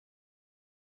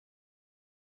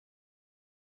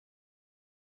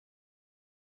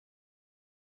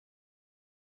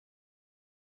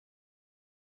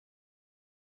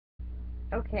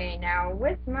Okay, now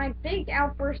with my big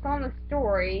outburst on the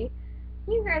story,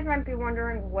 you guys might be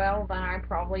wondering, well, then I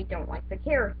probably don't like the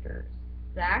characters.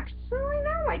 Actually,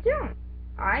 no, I don't.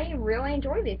 I really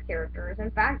enjoy these characters.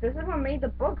 In fact, this is what made the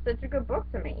book such a good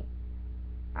book to me.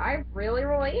 I really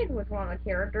related with one of the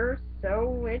characters,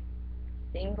 so it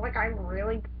seemed like I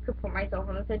really could put myself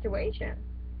in the situation.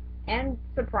 And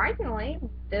surprisingly,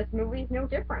 this movie's no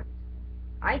different.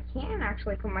 I can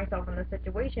actually put myself in the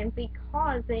situation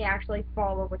because they actually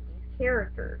follow with these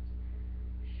characters.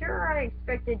 Sure, I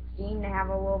expected Gene to have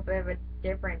a little bit of a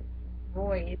different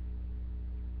voice.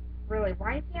 Really,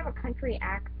 why does he have a country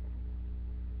accent?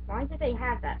 Why did they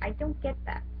have that? I don't get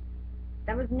that.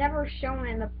 That was never shown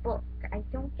in the book. I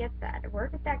don't get that. Where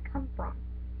did that come from?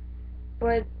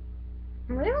 But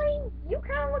really, you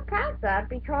kind of look past that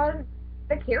because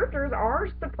the characters are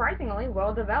surprisingly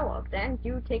well developed and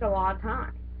do take a lot of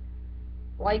time.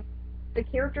 Like the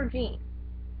character Gene.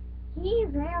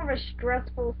 He's more of a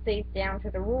stressful, stay down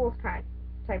to the rules kind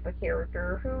type of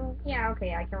character who, yeah,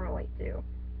 okay, I can relate to.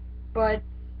 But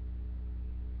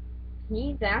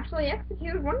he's actually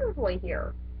executed wonderfully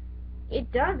here.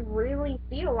 It does really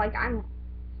feel like I'm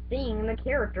seeing the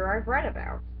character I've read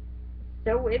about.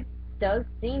 So it does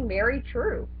seem very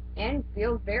true and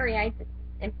feels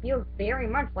very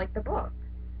much like the book.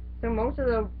 So most of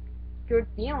the good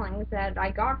feelings that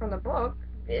I got from the book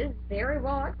is very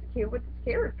well executed with this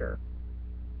character.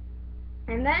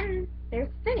 And then there's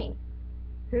Finney,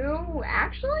 who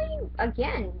actually,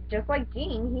 again, just like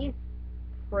Gene, he's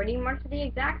pretty much the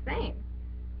exact same.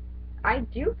 I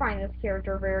do find this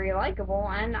character very likable,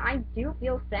 and I do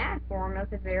feel sad for him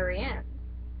at the very end.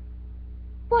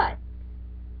 But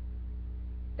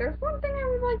there's one thing I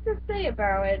would like to say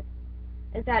about it,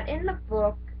 is that in the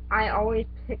book, I always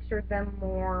pictured them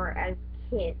more as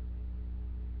kids.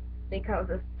 Because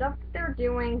the stuff that they're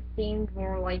doing seemed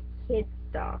more like kid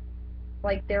stuff.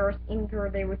 Like there were scenes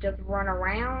where they would just run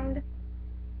around,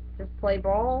 just play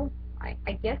ball.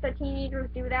 I guess that teenagers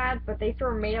do that, but they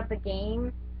sort of made up the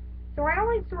game. So I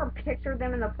always sort of pictured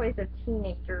them in the place of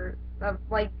teenagers, of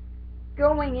like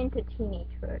going into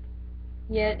teenagehood.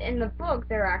 Yet in the book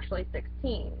they're actually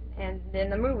 16, and in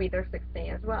the movie they're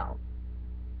 16 as well.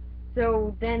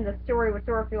 So then the story would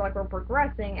sort of feel like we're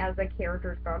progressing as the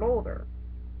characters got older.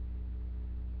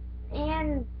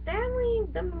 And sadly,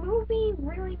 the movie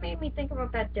really made me think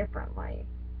about that differently.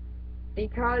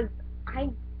 Because I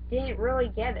didn't really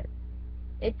get it.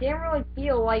 It didn't really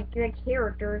feel like the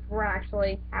characters were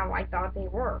actually how I thought they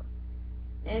were.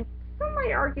 And some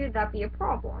might argue that'd be a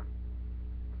problem.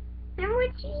 And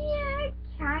which, yeah, it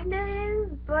kinda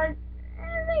is, but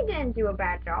they didn't do a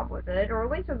bad job with it, or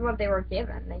at least with what they were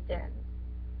given, they didn't.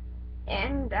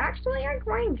 And actually, I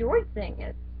quite enjoyed seeing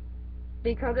it,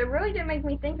 because it really did make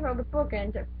me think about the book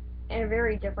in a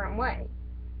very different way.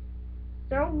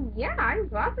 So, yeah, I'm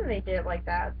glad that they did it like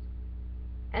that.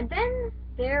 And then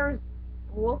there's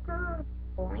Booker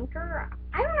Blinker.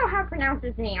 I don't know how to pronounce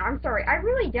his name. I'm sorry, I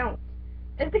really don't.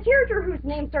 It's the character whose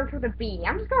name starts with a B.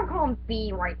 I'm just gonna call him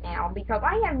B right now because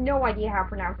I have no idea how to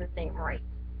pronounce his name right.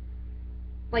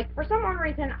 Like, for some odd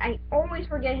reason, I always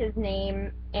forget his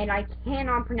name and I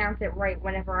cannot pronounce it right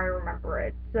whenever I remember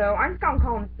it. So I'm just gonna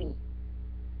call him B.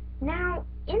 Now,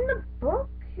 in the book,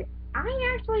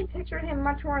 I actually pictured him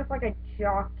much more as like a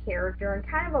jock character and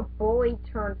kind of a bully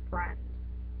turned friend.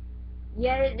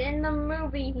 Yet in the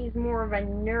movie, he's more of a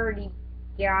nerdy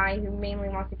guy who mainly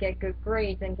wants to get good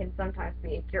grades and can sometimes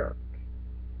be a jerk.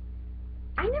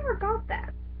 I never got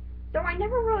that. So I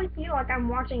never really feel like I'm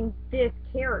watching this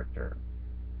character.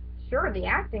 Sure, the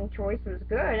acting choice was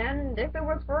good, and if it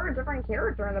was for a different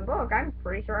character in the book, I'm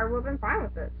pretty sure I would have been fine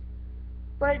with it.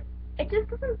 But it just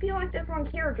doesn't feel like this one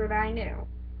character that I knew.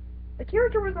 The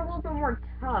character was a little bit more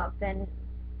tough and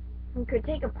could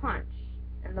take a punch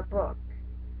in the book.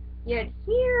 Yet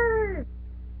here,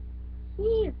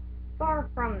 he's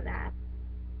far from that.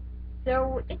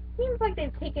 So it seems like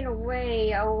they've taken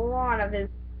away a lot of his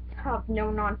tough,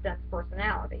 no-nonsense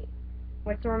personality,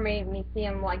 which sort of made me see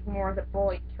him like more as a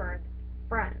bully turned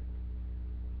friend,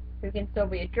 who can still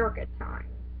be a jerk at times.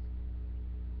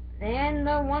 And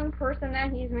the one person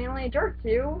that he's mainly a jerk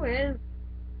to is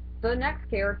the next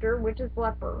character, which is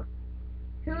Leper,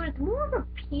 who is more of a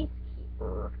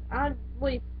peacekeeper, at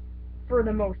least for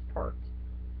the most part.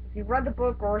 If you've read the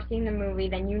book or seen the movie,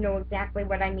 then you know exactly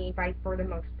what I mean by for the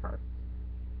most part.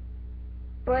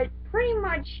 But pretty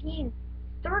much he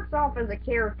starts off as a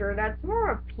character that's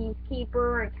more a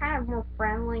peacekeeper and kind of more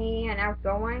friendly and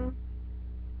outgoing.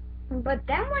 But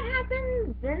then what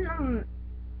happens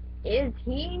is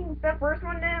he's the first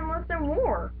one to enlist in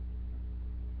war.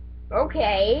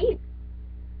 Okay.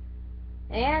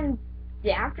 And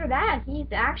after that, he's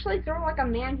actually sort of like a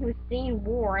man who's seen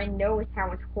war and knows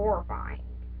how it's horrifying.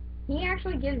 He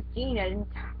actually gives Jean an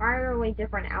entirely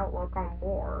different outlook on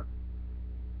war.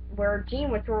 Where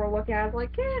Jean was sort of looking at it like,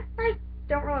 I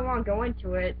don't really want to go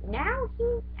into it. Now,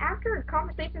 after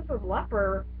conversations with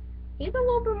Leper, he's a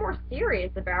little bit more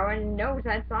serious about it and knows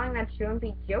that's something that shouldn't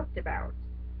be joked about.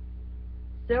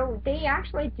 So they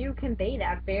actually do convey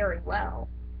that very well.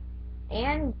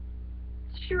 And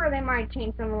sure, they might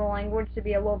change some of the language to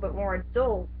be a little bit more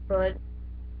adult, but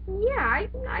yeah,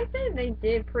 I think they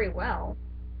did pretty well.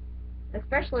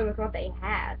 Especially with what they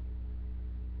had.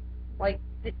 Like,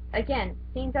 again,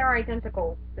 scenes that are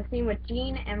identical. The scene with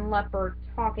Jean and Leper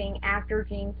talking after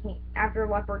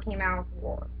Leper came out of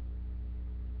war.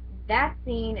 That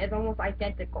scene is almost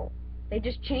identical. They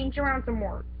just changed around some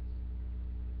words.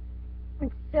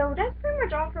 And so that's pretty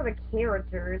much all for the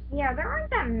characters. Yeah, there aren't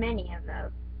that many of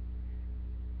those.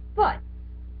 But,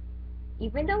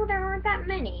 even though there aren't that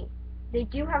many, they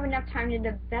do have enough time to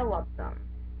develop them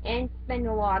and spend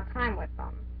a lot of time with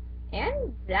them.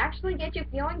 And actually get you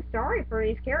feeling sorry for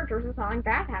these characters if something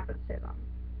bad happens to them.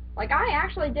 Like, I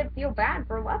actually did feel bad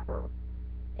for Leper.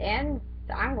 And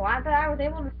I'm glad that I was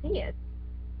able to see it.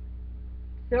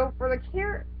 So, for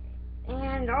the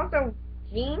and also,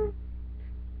 Jean,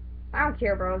 I don't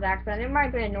care about his accent. It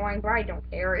might be annoying, but I don't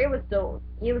care. It was still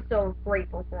a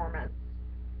great performance.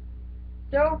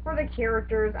 So, for the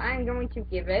characters, I'm going to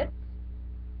give it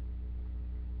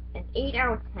an 8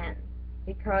 out of 10.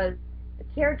 Because the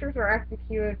characters are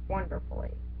executed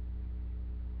wonderfully.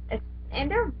 And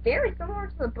they're very similar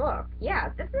to the book.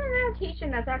 Yeah, this is an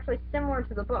adaptation that's actually similar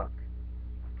to the book.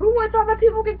 Who would have thought that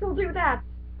people could still do that?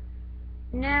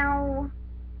 Now,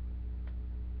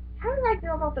 how do I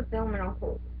feel about the film in a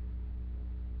whole?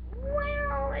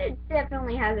 Well, it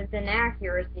definitely has its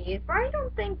inaccuracies, but I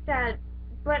think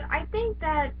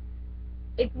that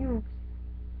if you've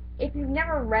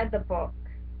never read the book,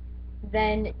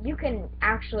 then you can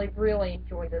actually really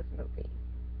enjoy this movie.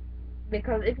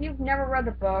 Because if you've never read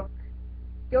the book,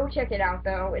 go check it out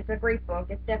though. It's a great book.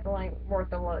 It's definitely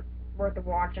worth a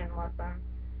watch and listen.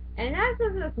 And as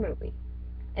is this movie.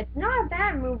 It's not a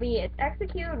bad movie, it's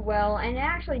executed well, and it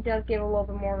actually does give a little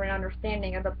bit more of an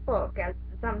understanding of the book, as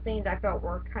some things I felt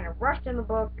were kind of rushed in the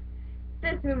book.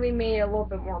 This movie made it a little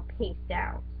bit more paced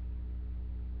out.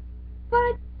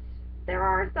 But there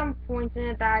are some points in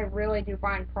it that I really do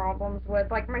find problems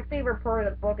with. Like, my favorite part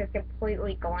of the book is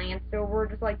completely glanced over,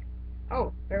 just like,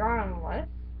 oh, they're not on the list?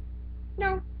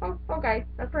 No, oh, okay,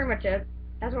 that's pretty much it.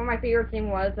 That's what my favorite scene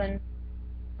was, and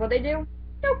what they do?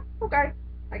 Nope, okay.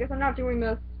 I guess I'm not doing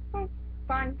this. Oh,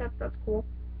 fine, that's cool.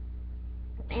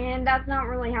 And that's not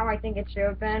really how I think it should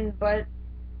have been, but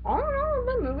all in all,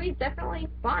 the movie's definitely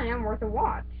fun and worth a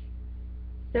watch.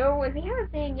 So if you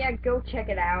haven't seen it yet, go check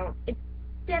it out. It's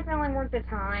definitely worth the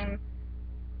time.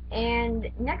 And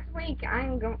next week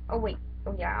I'm going. Oh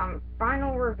yeah,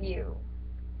 final review.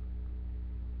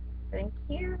 Thank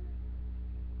you.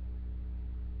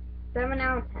 7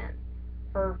 out of 10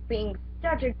 for being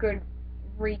such a good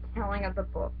retelling of the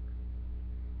book.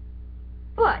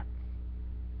 But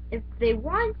if they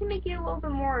wanted to make it a little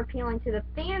bit more appealing to the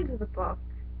fans of the book,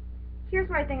 here's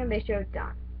what I think they should have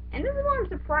done. And this is what I'm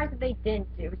surprised that they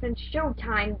didn't do, since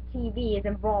Showtime TV is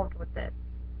involved with this.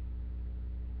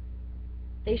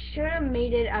 They should have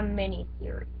made it a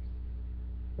mini-series.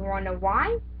 You wanna know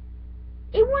why?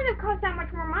 It wouldn't have cost that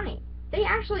much more money. They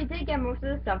actually did get most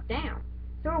of the stuff down.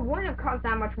 So it wouldn't have cost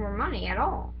that much more money at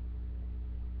all.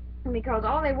 Because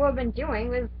all they would have been doing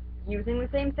was using the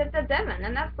same sets as Devon,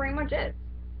 and that's pretty much it.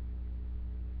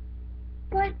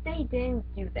 But they didn't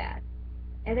do that.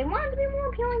 If they wanted to be more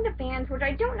appealing to fans, which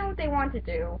I don't know what they want to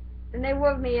do, then they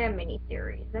would have made a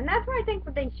mini-series. And that's what I think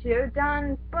what they should have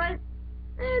done, but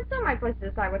it's not my place to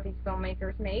decide what these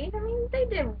filmmakers made. I mean, they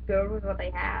did good with what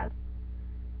they had.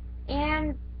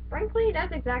 And, frankly,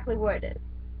 that's exactly what it is.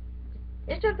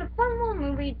 It's just a fun little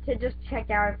movie to just check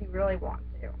out if you really want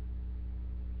to.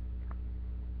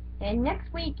 And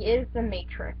next week is The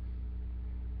Matrix.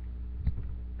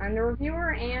 I'm the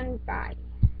reviewer, and bye.